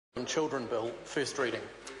Children Bill, first reading.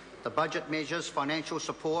 The Budget Measures Financial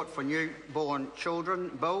Support for Newborn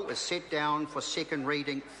Children Bill is set down for second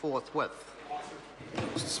reading forthwith.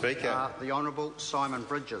 Mr Speaker. The Honourable Simon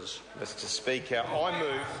Bridges. Mr Speaker, I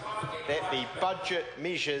move that the Budget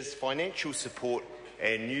Measures Financial Support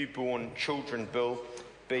and Newborn Children Bill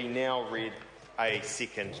be now read a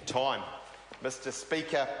second time. Mr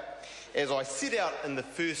Speaker, as I set out in the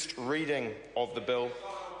first reading of the bill,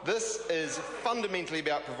 this is fundamentally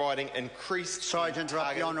about providing increased... Sorry to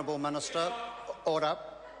interrupt the Honourable Minister. Order.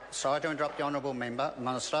 Sorry to interrupt the Honourable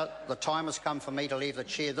Minister. The time has come for me to leave the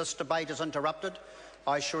chair. This debate is interrupted.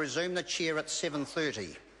 I shall resume the chair at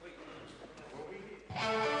 7:30.